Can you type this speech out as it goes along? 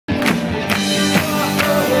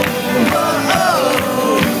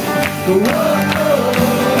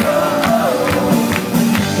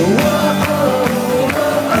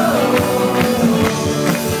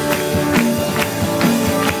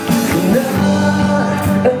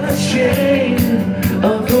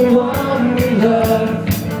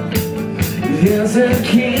There's a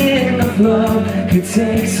king of love who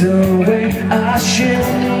takes away our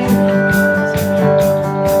shame.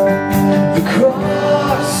 The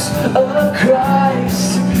cross of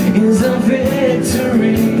Christ is a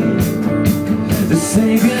victory. The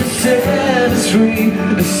Savior set us free.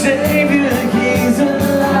 The Savior, He's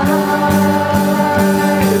alive.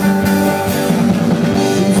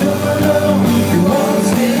 Don't know, He won't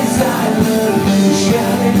stay silent. We're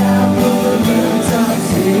shouting out from the mountains,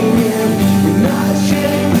 singing.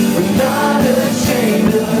 We're not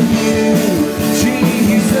ashamed of you,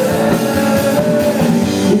 Jesus.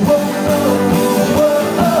 Whoa, whoa,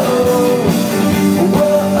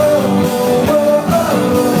 whoa,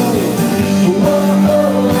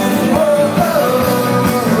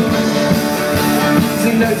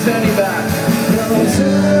 no turning back, no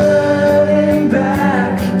turning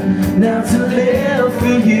back. Now to live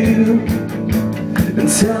for you and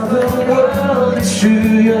tell the world it's true.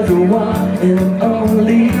 You're the one and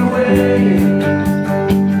only way.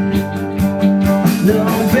 No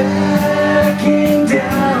backing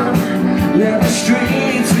down, let the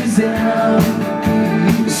streets resound.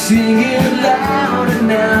 Singing louder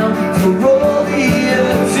now for all the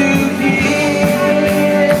earth to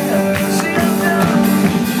hear.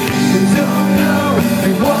 Don't know,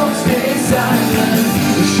 we won't stay silent.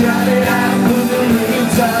 We shout it out from the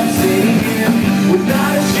rooftops, singing.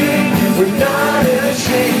 We're not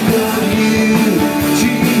ashamed of you,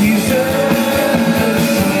 Jesus.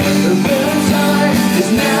 The time is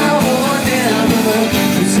now or never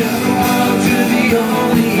to tell the world you're the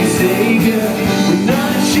only Savior.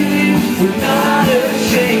 We're not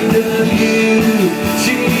ashamed of you.